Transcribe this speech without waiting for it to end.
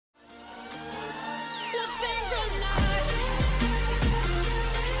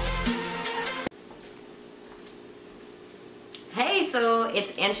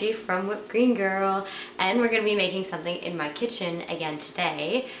it's Angie from WhippedGreenGirl, and we're going to be making something in my kitchen again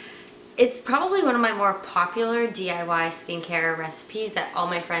today. It's probably one of my more popular DIY skincare recipes that all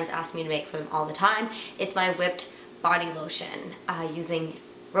my friends ask me to make for them all the time. It's my whipped body lotion using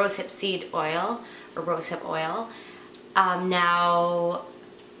rosehip seed oil or rosehip oil. Now,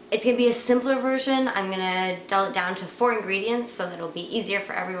 it's going to be a simpler version. I'm going to dull it down to 4 ingredients so that it'll be easier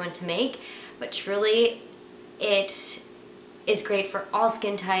for everyone to make, but truly it is great for all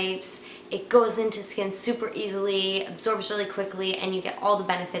skin types. It goes into skin super easily, absorbs really quickly, and you get all the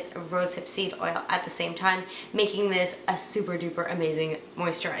benefits of rosehip seed oil at the same time, making this a super duper amazing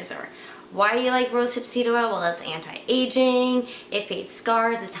moisturizer. Why do you like rosehip seed oil? Well, it's anti-aging, it fades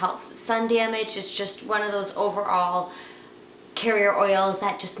scars, it helps with sun damage. It's just one of those overall carrier oils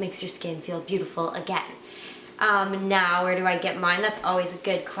that just makes your skin feel beautiful again. Now, where do I get mine? That's always a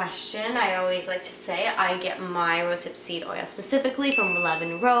good question. I always like to say I get my rosehip seed oil specifically from Love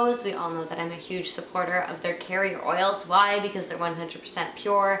 & Rose. We all know that I'm a huge supporter of their carrier oils. Why? Because they're 100%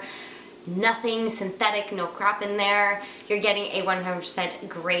 pure, nothing synthetic, no crap in there. You're getting a 100%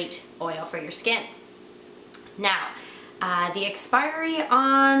 great oil for your skin. Now, the expiry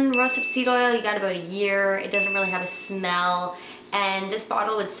on rosehip seed oil, you got about a year. It doesn't really have a smell. And this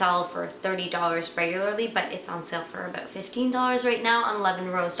bottle would sell for $30 regularly, but it's on sale for about $15 right now on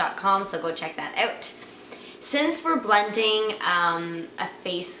loveandrose.com, so go check that out. Since we're blending a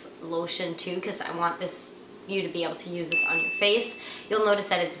face lotion too, because I want you to be able to use this on your face, you'll notice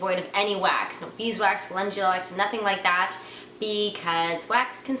that it's void of any wax, no beeswax, calendula wax, nothing like that, because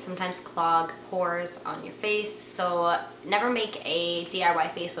wax can sometimes clog pores on your face, so never make a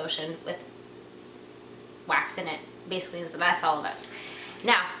DIY face lotion with wax in it. Basically is what that's all about.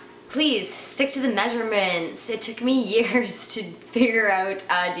 Now, please stick to the measurements. It took me years to figure out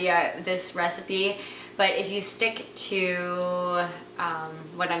this recipe, but if you stick to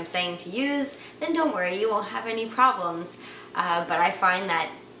what I'm saying to use, then don't worry, you won't have any problems. But I find that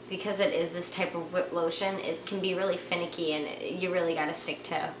because it is this type of whip lotion, it can be really finicky, and you really got to stick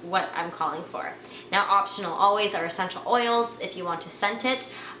to what I'm calling for. Now, optional always are essential oils if you want to scent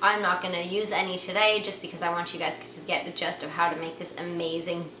it. I'm not going to use any today just because I want you guys to get the gist of how to make this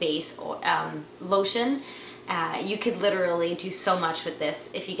amazing base lotion. You could literally do so much with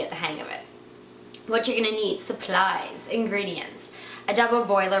this if you get the hang of it. What you're going to need: supplies, ingredients, a double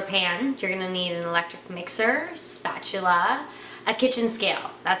boiler pan, you're going to need an electric mixer, spatula, a kitchen scale.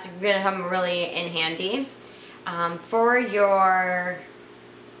 That's going to come really in handy. For your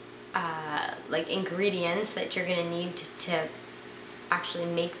ingredients that you're going to need to actually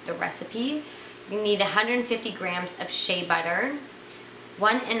make the recipe, you need 150 grams of shea butter,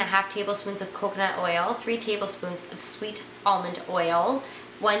 1.5 tablespoons of coconut oil, 3 tablespoons of sweet almond oil,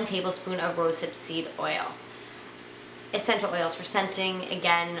 1 tablespoon of rosehip seed oil. Essential oils for scenting,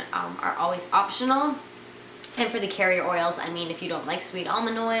 again, are always optional. And for the carrier oils, I mean, if you don't like sweet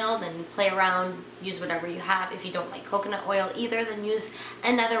almond oil, then play around, use whatever you have. If you don't like coconut oil either, then use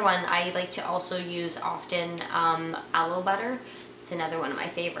another one. I like to also use often aloe butter. It's another one of my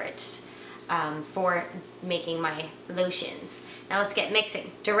favorites for making my lotions. Now let's get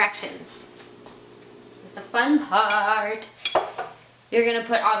mixing. Directions. This is the fun part. You're going to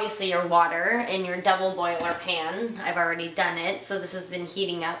put, obviously, your water in your double boiler pan. I've already done it, so this has been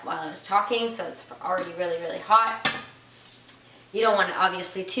heating up while I was talking, so it's already really, really hot. You don't want it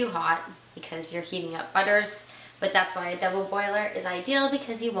obviously too hot because you're heating up butters, but that's why a double boiler is ideal,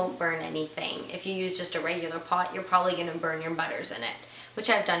 because you won't burn anything. If you use just a regular pot, you're probably going to burn your butters in it, which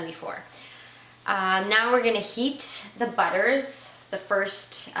I've done before. Now we're going to heat the butters. The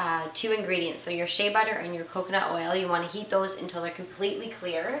first 2 ingredients, so your shea butter and your coconut oil, you want to heat those until they're completely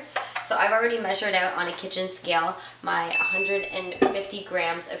clear. So I've already measured out on a kitchen scale my 150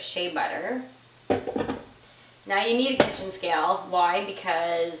 grams of shea butter. Now you need a kitchen scale. Why?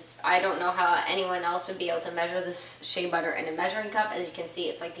 Because I don't know how anyone else would be able to measure this shea butter in a measuring cup. As you can see,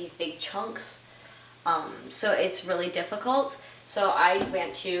 it's like these big chunks. So it's really difficult. So I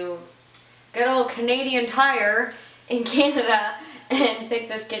went to good old Canadian Tire in Canada and picked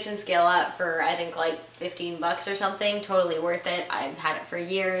this kitchen scale up for, I think, like 15 bucks or something. Totally worth it. I've had it for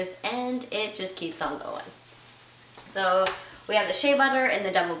years, and it just keeps on going. So we have the shea butter in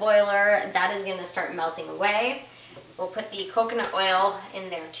the double boiler. That is going to start melting away. We'll put the coconut oil in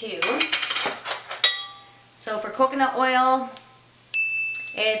there too. So for coconut oil,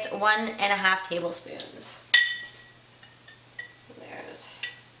 it's 1.5 tablespoons. So there's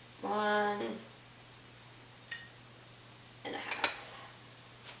 1.5.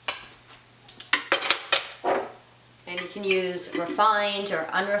 And you can use refined or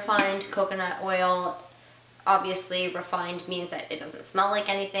unrefined coconut oil. Obviously, refined means that it doesn't smell like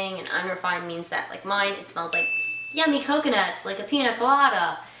anything, and unrefined means that, like mine, it smells like yummy coconuts, like a pina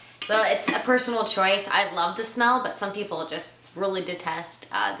colada. So it's a personal choice. I love the smell, but some people just really detest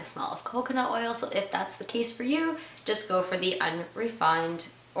the smell of coconut oil. So if that's the case for you, just go for the unrefined,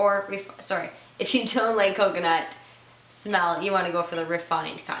 or if you don't like coconut smell, you want to go for the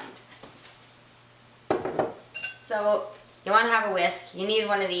refined kind. So you want to have a whisk. You need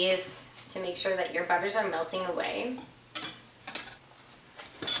one of these to make sure that your butters are melting away.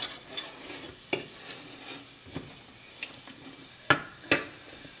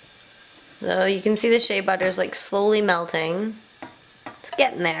 So you can see the shea butter is like slowly melting. It's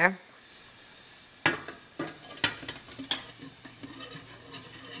getting there.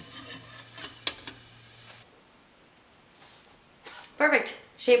 Perfect.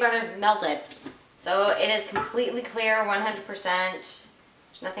 Shea butter's melted. So it is completely clear, 100%. There's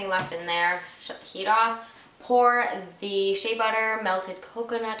nothing left in there. Shut the heat off. Pour the shea butter, melted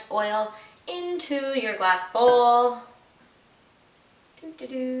coconut oil into your glass bowl.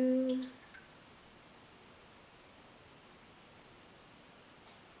 Doo-doo-doo.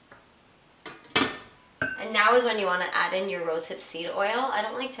 And now is when you want to add in your rosehip seed oil. I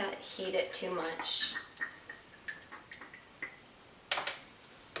don't like to heat it too much.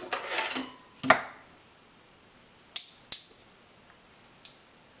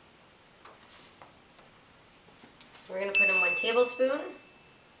 We're going to put in 1 tablespoon.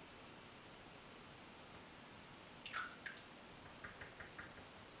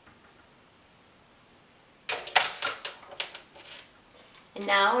 And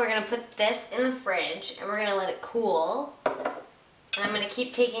now we're going to put this in the fridge and we're going to let it cool. And I'm going to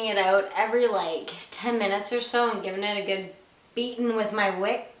keep taking it out every like 10 minutes or so and giving it a good beating with my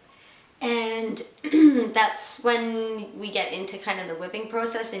whip. And that's when we get into kind of the whipping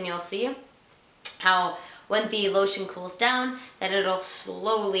process, and you'll see how when the lotion cools down that it'll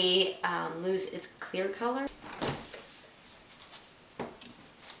slowly lose its clear color.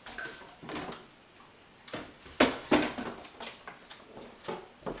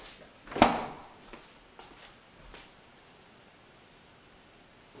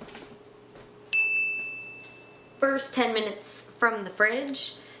 First 10 minutes from the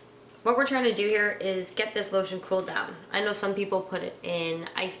fridge. What we're trying to do here is get this lotion cooled down. I know some people put it in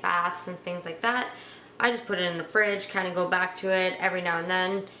ice baths and things like that. I just put it in the fridge, kind of go back to it every now and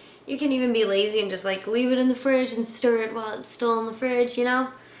then. You can even be lazy and just like leave it in the fridge and stir it while it's still in the fridge, you know?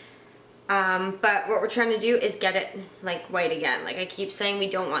 But what we're trying to do is get it like white again. Like I keep saying, we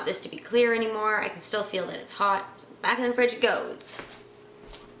don't want this to be clear anymore. I can still feel that it's hot. So back in the fridge it goes.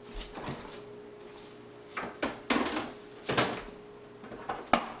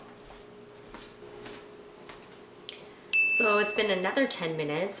 So it's been another 10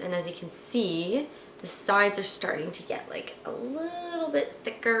 minutes, and as you can see, the sides are starting to get like a little bit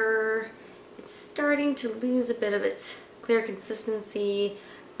thicker. It's starting to lose a bit of its clear consistency,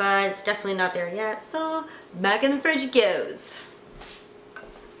 but it's definitely not there yet, so back in the fridge it goes.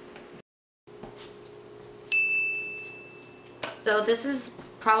 So this has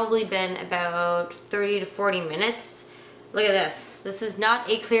probably been about 30 to 40 minutes. Look at this. This is not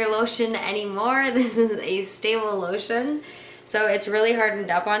a clear lotion anymore. This is a stable lotion. So it's really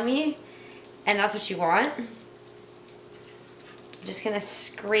hardened up on me, and that's what you want. I'm just gonna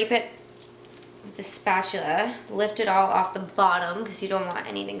scrape it with the spatula, lift it all off the bottom because you don't want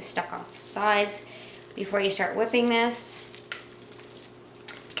anything stuck off the sides before you start whipping this.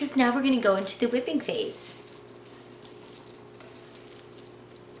 Because now we're gonna go into the whipping phase.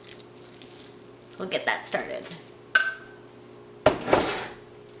 We'll get that started.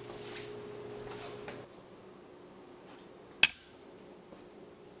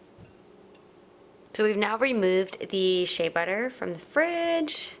 So we've now removed the shea butter from the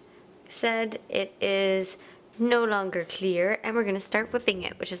fridge. Said it is no longer clear, and we're gonna start whipping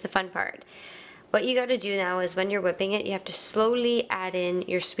it, which is the fun part. What you gotta do now is when you're whipping it, you have to slowly add in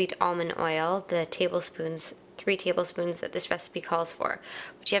your sweet almond oil, the tablespoons, 3 tablespoons that this recipe calls for.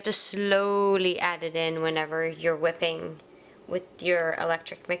 But you have to slowly add it in whenever you're whipping with your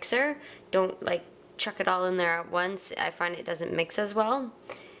electric mixer. Don't like chuck it all in there at once. I find it doesn't mix as well.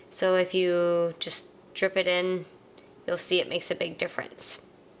 So if you just drip it in, you'll see it makes a big difference.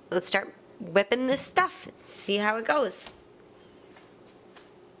 Let's start whipping this stuff and see how it goes.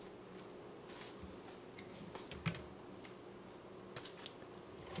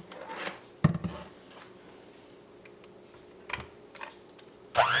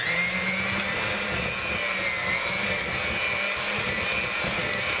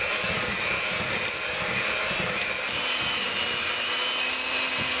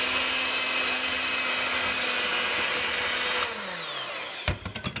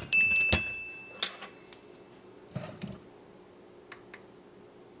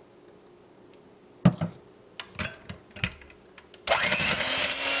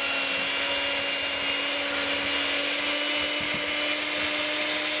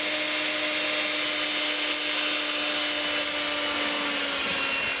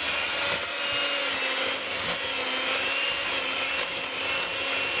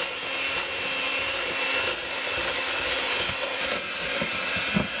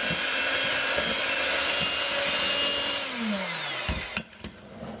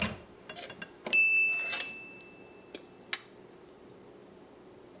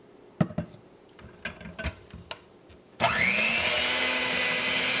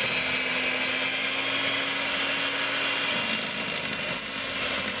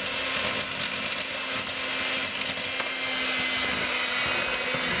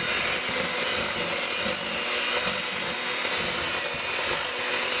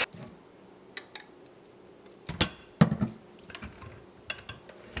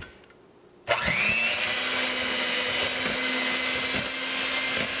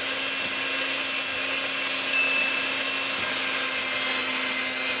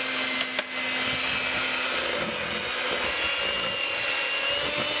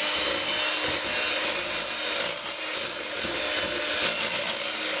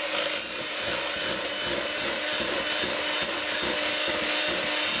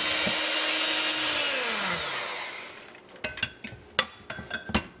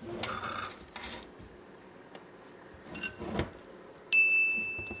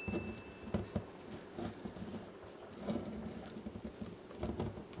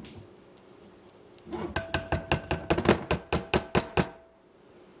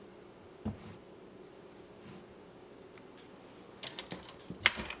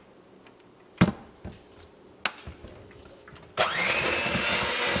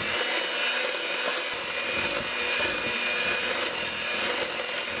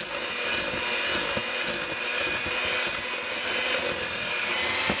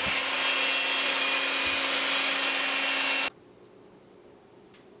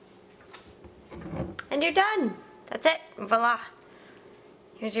 voila.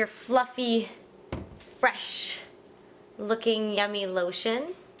 Here's your fluffy, fresh looking yummy lotion.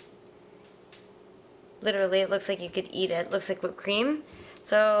 Literally, it looks like you could eat it. It looks like whipped cream.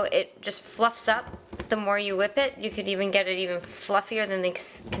 So it just fluffs up the more you whip it. You could even get it even fluffier than the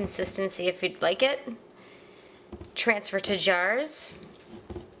consistency if you'd like it. Transfer to jars.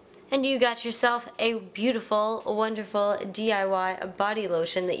 And you got yourself a beautiful, wonderful DIY body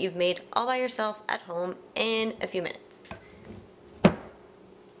lotion that you've made all by yourself at home in a few minutes.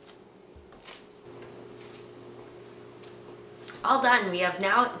 All done. We have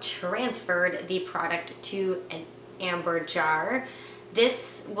now transferred the product to an amber jar.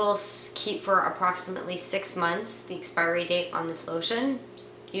 This will keep for approximately 6 months, the expiry date on this lotion.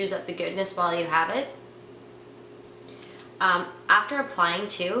 Use up the goodness while you have it. After applying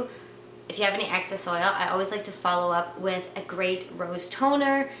too, if you have any excess oil, I always like to follow up with a great rose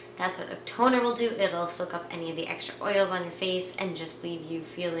toner. That's what a toner will do. It'll soak up any of the extra oils on your face and just leave you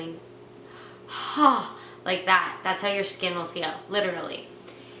feeling like that. That's how your skin will feel, literally.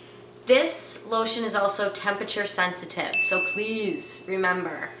 This lotion is also temperature sensitive, so please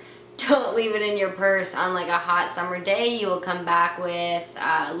remember, don't leave it in your purse on like a hot summer day. You will come back with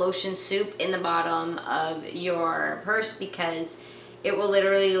lotion soup in the bottom of your purse because it will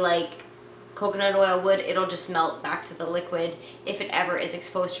literally, like coconut oil would, it'll just melt back to the liquid if it ever is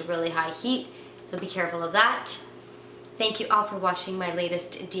exposed to really high heat, so be careful of that. Thank you all for watching my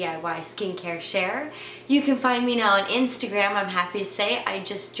latest DIY skincare share. You can find me now on Instagram. I'm happy to say I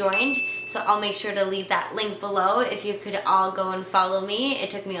just joined, so I'll make sure to leave that link below if you could all go and follow me.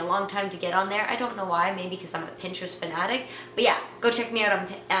 It took me a long time to get on there. I don't know why, maybe because I'm a Pinterest fanatic. But yeah, go check me out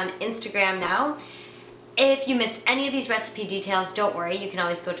on Instagram now. If you missed any of these recipe details, don't worry. You can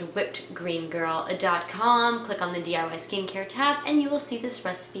always go to WhippedGreenGirl.com, click on the DIY skincare tab, and you will see this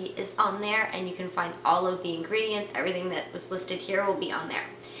recipe is on there, and you can find all of the ingredients. Everything that was listed here will be on there.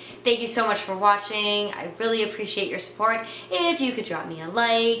 Thank you so much for watching. I really appreciate your support. If you could drop me a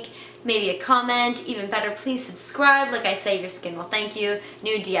like, maybe a comment, even better, please subscribe. Like I say, your skin will thank you.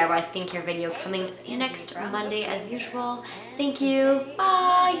 New DIY skincare video coming next Monday as usual. Thank you.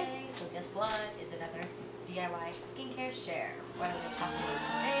 Bye. So guess what? It's another DIY skincare share. What are we talking about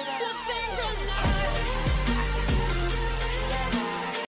today?